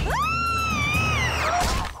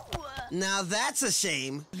 Now that's a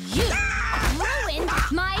shame. You ruined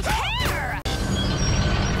my hair!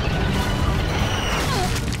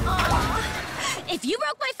 If you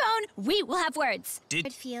broke my phone, we will have words.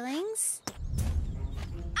 Did feelings?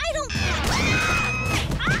 I don't...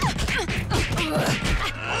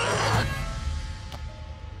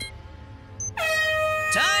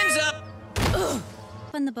 Time's up!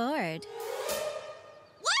 On the board.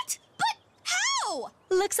 What? But how?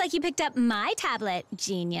 Looks like you picked up my tablet,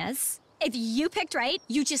 genius. If you picked right,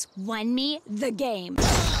 you just won me the game.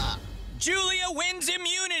 Julia wins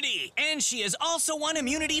immunity, and she has also won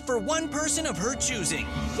immunity for one person of her choosing.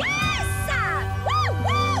 Yes! Woo,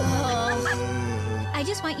 woo! I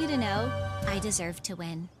just want you to know I deserve to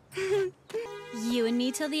win. You and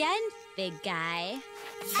me till the end, big guy.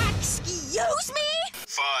 Excuse me?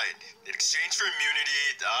 Fine. In exchange for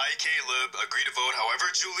immunity, I, Caleb, agree to vote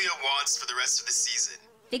however Julia wants for the rest of the season.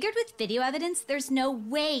 Figured with video evidence, there's no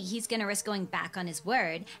way he's gonna risk going back on his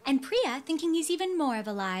word, and Priya thinking he's even more of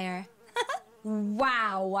a liar.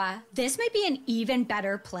 Wow, this might be an even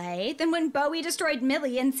better play than when Bowie destroyed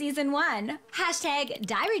Millie in season 1. Hashtag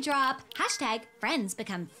diary drop, hashtag friends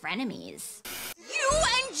become frenemies. You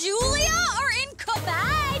and Julia are in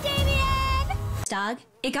Bye, Damien! Dog,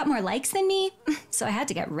 it got more likes than me, so I had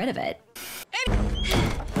to get rid of it.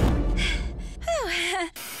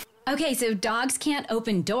 Okay, so dogs can't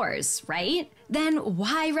open doors, right? Then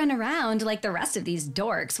why run around like the rest of these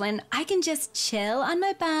dorks when I can just chill on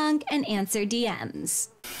my bunk and answer DMs?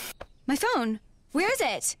 My phone, where is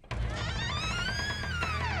it?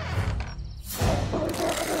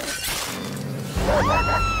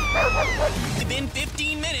 It's been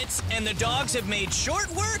 15 minutes, and the dogs have made short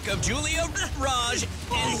work of Julia, Raj,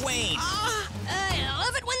 and Wayne. I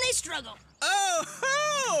love it when they struggle.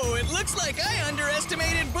 Oh, it looks like I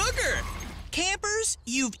underestimated Booger. Campers,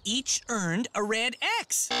 you've each earned a red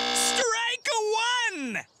X. Strike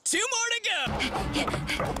one! 2 more to go.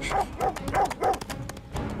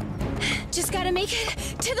 Just gotta make it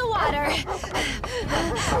to the water.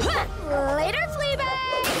 Later, Fleabag!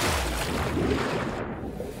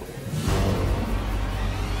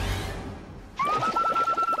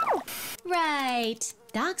 Right,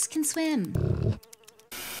 dogs can swim.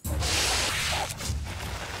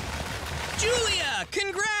 Julia,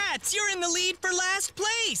 congrats! You're in the lead for last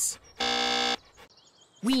place.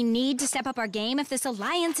 We need to step up our game if this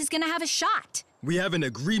alliance is gonna have a shot. We have an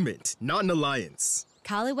agreement, not an alliance.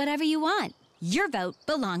 Call it whatever you want. Your vote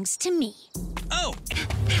belongs to me. Oh.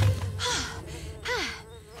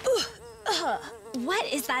 What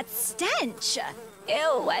is that stench?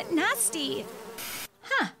 Ew, nasty.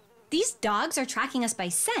 Huh. These dogs are tracking us by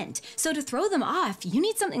scent, so to throw them off, you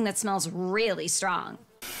need something that smells really strong.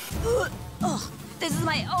 Ugh, this is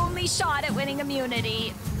my only shot at winning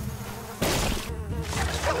immunity.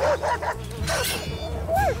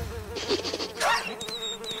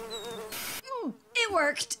 It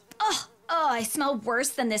worked. Oh, I smell worse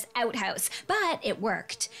than this outhouse, but it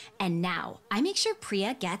worked. And now I make sure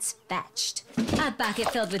Priya gets fetched. A bucket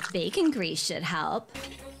filled with bacon grease should help.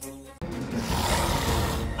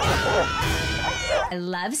 I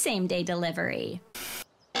love same-day delivery.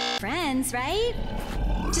 Friends, right?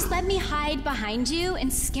 Just let me hide behind you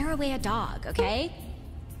and scare away a dog, okay?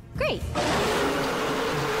 Great.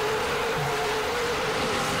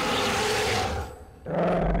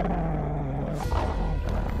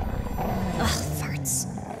 Ugh, farts.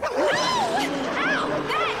 No! Ow!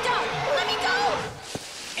 Bad dog! Let me go!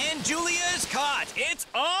 And Julia is caught. It's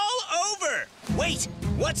all over. Wait,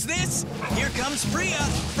 what's this? Here comes Priya.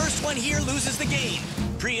 First one here loses the game.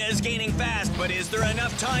 Priya is gaining fast, but is there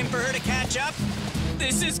enough time for her to catch up?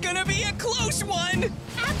 This is gonna be a close one.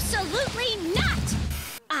 Absolutely not!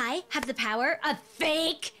 I have the power of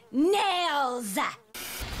fake nails!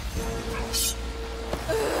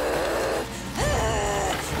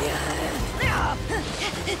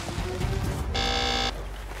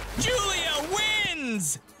 Julia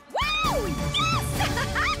wins! Woo! Yes!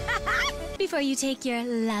 Before you take your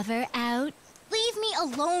lover out, Leave me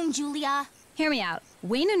alone, Julia. Hear me out.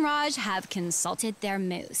 Wayne and Raj have consulted their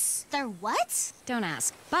moose. Their what? Don't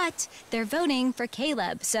ask. But they're voting for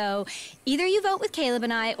Caleb, so either you vote with Caleb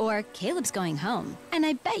and I, or Caleb's going home. And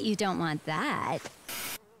I bet you don't want that.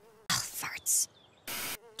 Oh, farts.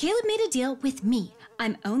 Caleb made a deal with me.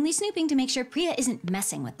 I'm only snooping to make sure Priya isn't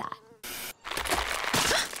messing with that.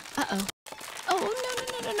 Uh-oh.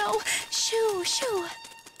 Oh, no. Shoo.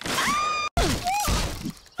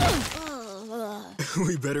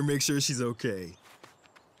 We better make sure she's okay.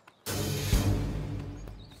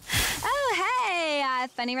 Oh, hey!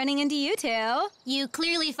 Funny running into you two. You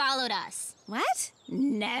clearly followed us. What?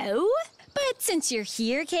 No. But since you're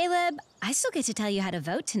here, Caleb, I still get to tell you how to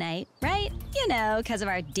vote tonight, right? You know, because of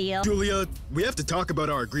our deal. Julia, we have to talk about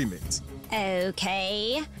our agreement.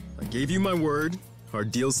 Okay. I gave you my word. Our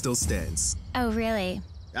deal still stands. Oh, really?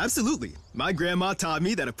 Absolutely. My grandma taught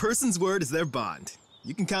me that a person's word is their bond.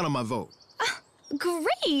 You can count on my vote.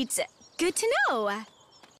 Great! Good to know.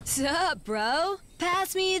 Sup, bro?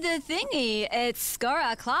 Pass me the thingy. It's score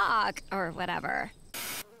o'clock, or whatever.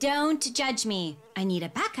 Don't judge me. I need a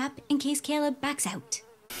backup in case Caleb backs out.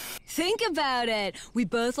 Think about it. We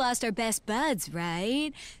both lost our best buds,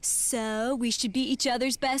 right? So we should be each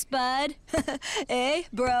other's best bud. Eh,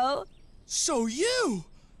 bro? So you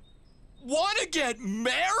want to get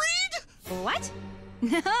married? What?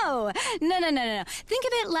 No. Think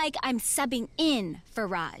of it like I'm subbing in for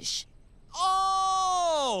Raj.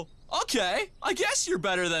 Oh, okay. I guess you're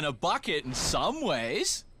better than a bucket in some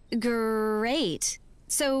ways. Great.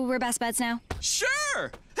 So we're best buds now?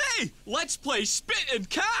 Sure. Hey, let's play spit and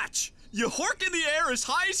catch. You hork in the air as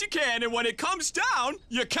high as you can, and when it comes down,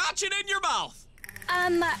 you catch it in your mouth.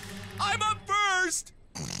 I'm up first.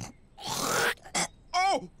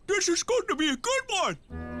 Oh, this is going to be a good one.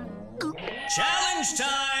 Challenge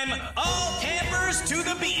time! All campers to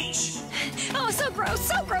the beach! Oh, so gross,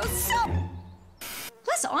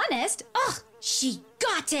 Less honest? Ugh, she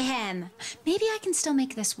got to him. Maybe I can still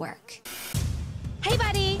make this work. Hey,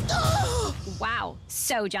 buddy! Wow,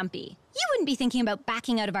 so jumpy. You wouldn't be thinking about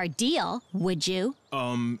backing out of our deal, would you?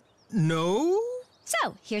 No?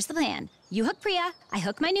 So, here's the plan. You hook Priya, I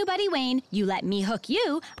hook my new buddy Wayne, you let me hook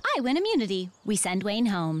you, I win immunity. We send Wayne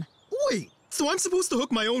home. Wait, so I'm supposed to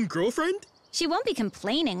hook my own girlfriend? She won't be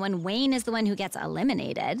complaining when Wayne is the one who gets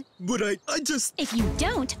eliminated. But I just... If you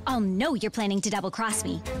don't, I'll know you're planning to double-cross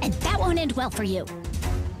me, and that won't end well for you.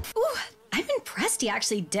 Ooh, I'm impressed he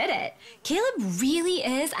actually did it. Caleb really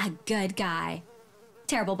is a good guy.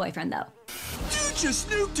 Terrible boyfriend, though. Dude just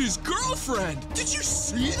nuked his girlfriend. Did you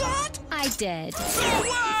see that? I did. No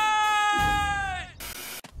way!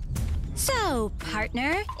 So,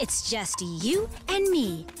 partner, it's just you and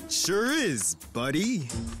me. Sure is, buddy.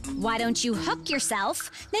 Why don't you hook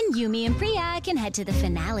yourself? Then you, me, and Priya can head to the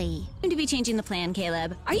finale. Going to be changing the plan,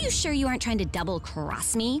 Caleb. Are you sure you aren't trying to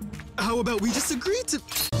double-cross me? How about we just agree to...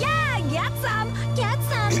 Yeah, get some!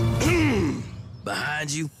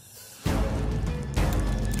 Behind you.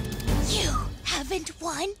 You haven't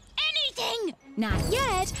won anything! Not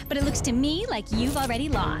yet, but it looks to me like you've already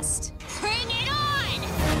lost. Bring it on!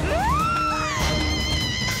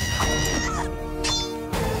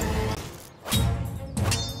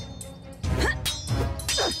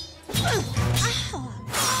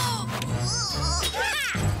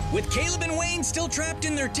 With Caleb and Wayne still trapped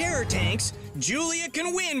in their terror tanks, Julia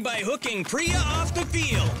can win by hooking Priya off the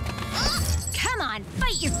field. Come on,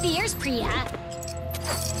 fight your fears, Priya.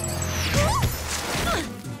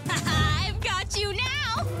 I've got you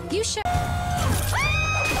now! You should...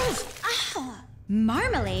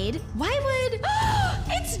 Marmalade? Why would...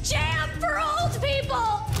 It's jam for old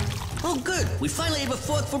people! Oh, good. We finally have a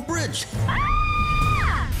fourth for bridge.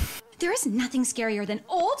 There is nothing scarier than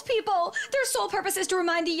old people. Their sole purpose is to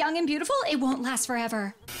remind the young and beautiful it won't last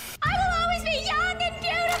forever. I will always be young and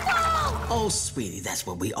beautiful! Oh, sweetie, that's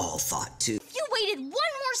what we all thought, too. If you waited one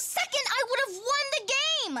more second, I would have won the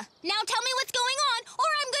game! Now tell me what's going on, or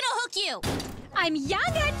I'm gonna hook you! I'm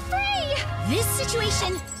young and free! This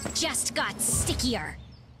situation just got stickier.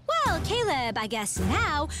 Well, Caleb, I guess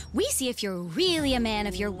now we see if you're really a man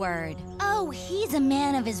of your word. Oh, he's a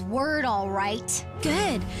man of his word, all right.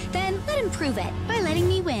 Good. Then let him prove it by letting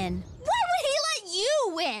me win. Why would he let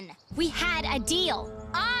you win? We had a deal.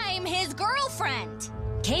 I'm his girlfriend.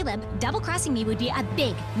 Caleb, double-crossing me would be a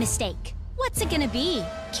big mistake. What's it gonna be,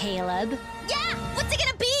 Caleb? Yeah, what's it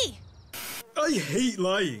gonna be? I hate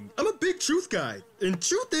lying. I'm a big truth guy. And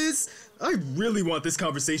truth is, I really want this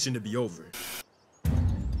conversation to be over.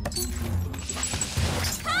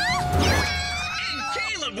 And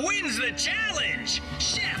Caleb wins the challenge!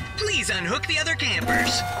 Chef, please unhook the other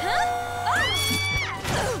campers.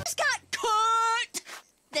 Just got cut!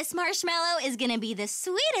 This marshmallow is gonna be the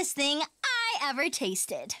sweetest thing I ever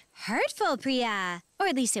tasted. Hurtful, Priya. Or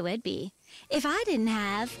at least it would be. If I didn't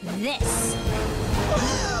have this.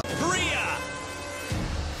 Priya!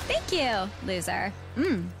 Thank you, loser.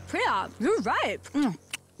 Priya, you're right.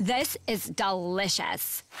 This is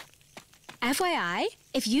delicious. FYI,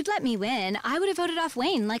 if you'd let me win, I would have voted off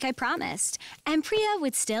Wayne like I promised. And Priya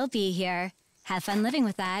would still be here. Have fun living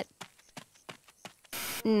with that.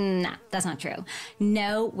 Nah, that's not true.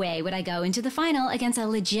 No way would I go into the final against a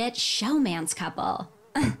legit showman's couple.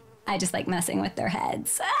 I just like messing with their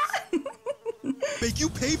heads. Make you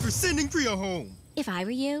pay for sending Priya home. If I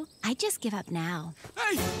were you, I'd just give up now.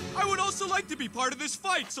 Hey, I would also like to be part of this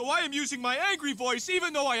fight, so I am using my angry voice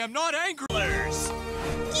even though I am not angry. Yes!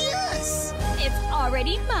 It's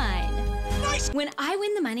already mine. Nice! When I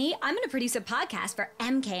win the money, I'm going to produce a podcast for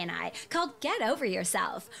MK and I called Get Over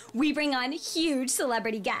Yourself. We bring on huge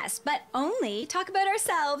celebrity guests, but only talk about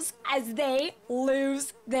ourselves as they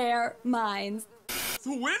lose their minds.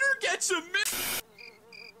 The winner gets a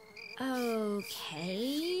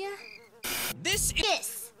Okay. This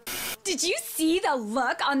is... Did you see the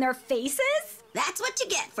look on their faces? That's what you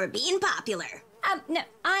get for being popular. No,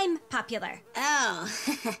 I'm popular. Oh,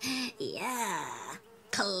 yeah.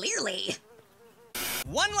 Clearly.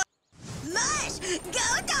 One Mush!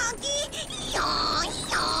 Go, donkey! Yaw,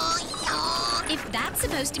 yaw, yaw. If that's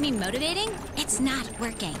supposed to be motivating, it's not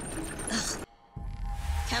working. Ugh.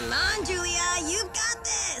 Come on, Julia, you've got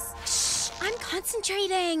this! Shh, I'm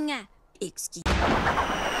concentrating. Excuse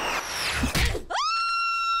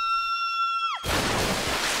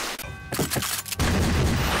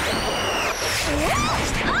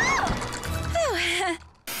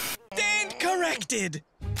Stand corrected.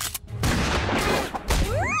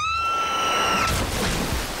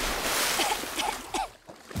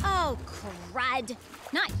 Oh, crud.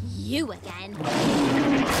 Not you again.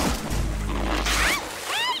 Hey!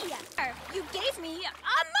 You gave me a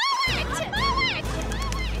mullet!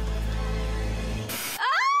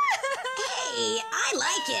 Hey, I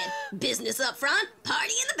like it. Business up front,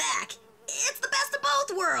 party in the back. It's the best of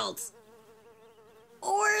both worlds.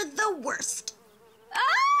 Or the worst.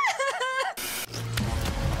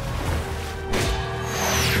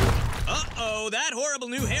 Uh-oh, that horrible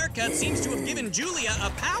new haircut seems to have given Julia a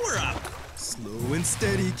power-up. Slow and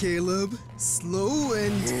steady, Caleb. Slow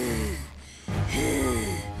and...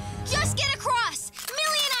 Just get across!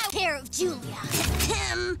 Millie and I care of Julia.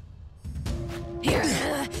 Here.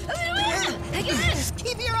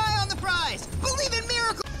 Keep your eye on the prize. Believe in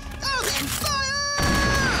miracles. Oh, then fire!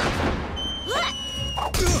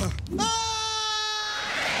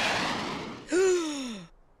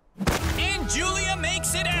 And Julia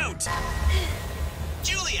makes it out.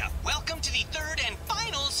 Julia, welcome to the third and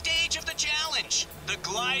final stage of the challenge, the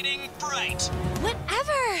gliding fright.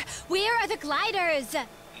 Whatever. Where are the gliders?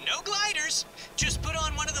 No gliders. Just put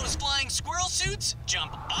on one of those flying squirrel suits,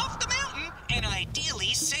 jump off the mountain, and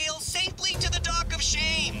ideally sail safely to the dock of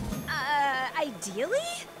shame.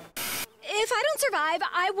 Ideally? If I don't survive,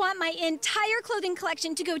 I want my entire clothing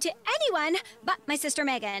collection to go to anyone but my sister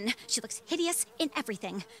Megan. She looks hideous in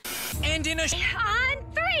everything. And in a... On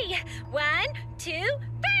 3. 1, 2,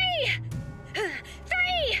 3. 3.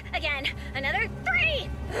 Again. Another 3.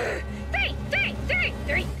 3, 3, 3, 3,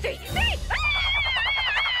 3, 3.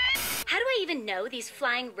 How do I even know these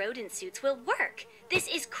flying rodent suits will work? This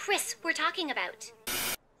is Chris we're talking about.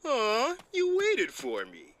 Aw, you waited for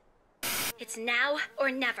me. It's now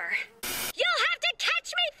or never. You'll have to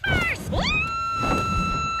catch me first!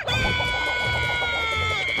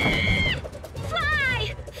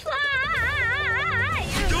 Fly! Fly!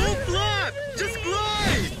 Don't flap! Just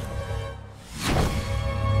glide!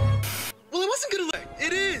 Well, I wasn't gonna let...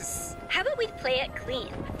 It is! How about we play it clean?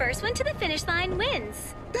 First one to the finish line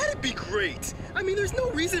wins. That'd be great! I mean, there's no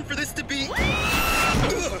reason for this to be... What?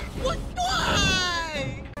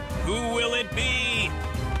 Why? Who will it be?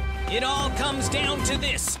 It all comes down to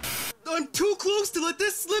this. I'm too close to let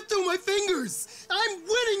this slip through my fingers! I'm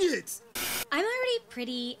winning it! I'm already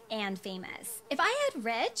pretty and famous. If I had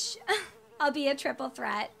Rich, I'll be a triple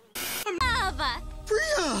threat.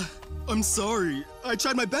 Priya! I'm sorry. I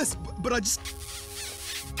tried my best, but I just...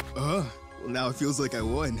 well, now it feels like I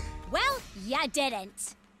won. Well, ya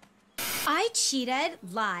didn't. I cheated,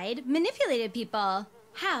 lied, manipulated people.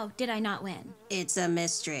 How did I not win? It's a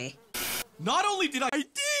mystery. Not only did I...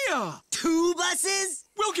 Idea! 2 buses?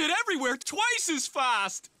 We'll get everywhere twice as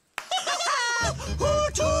fast!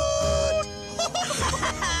 Hoot hoot!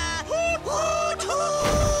 Hoot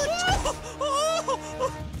hoot!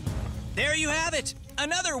 There you have it.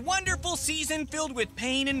 Another wonderful season filled with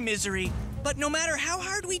pain and misery. But no matter how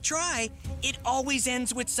hard we try, it always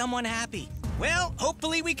ends with someone happy. Well,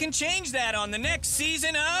 hopefully we can change that on the next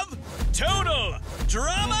season of Total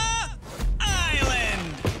Drama Island!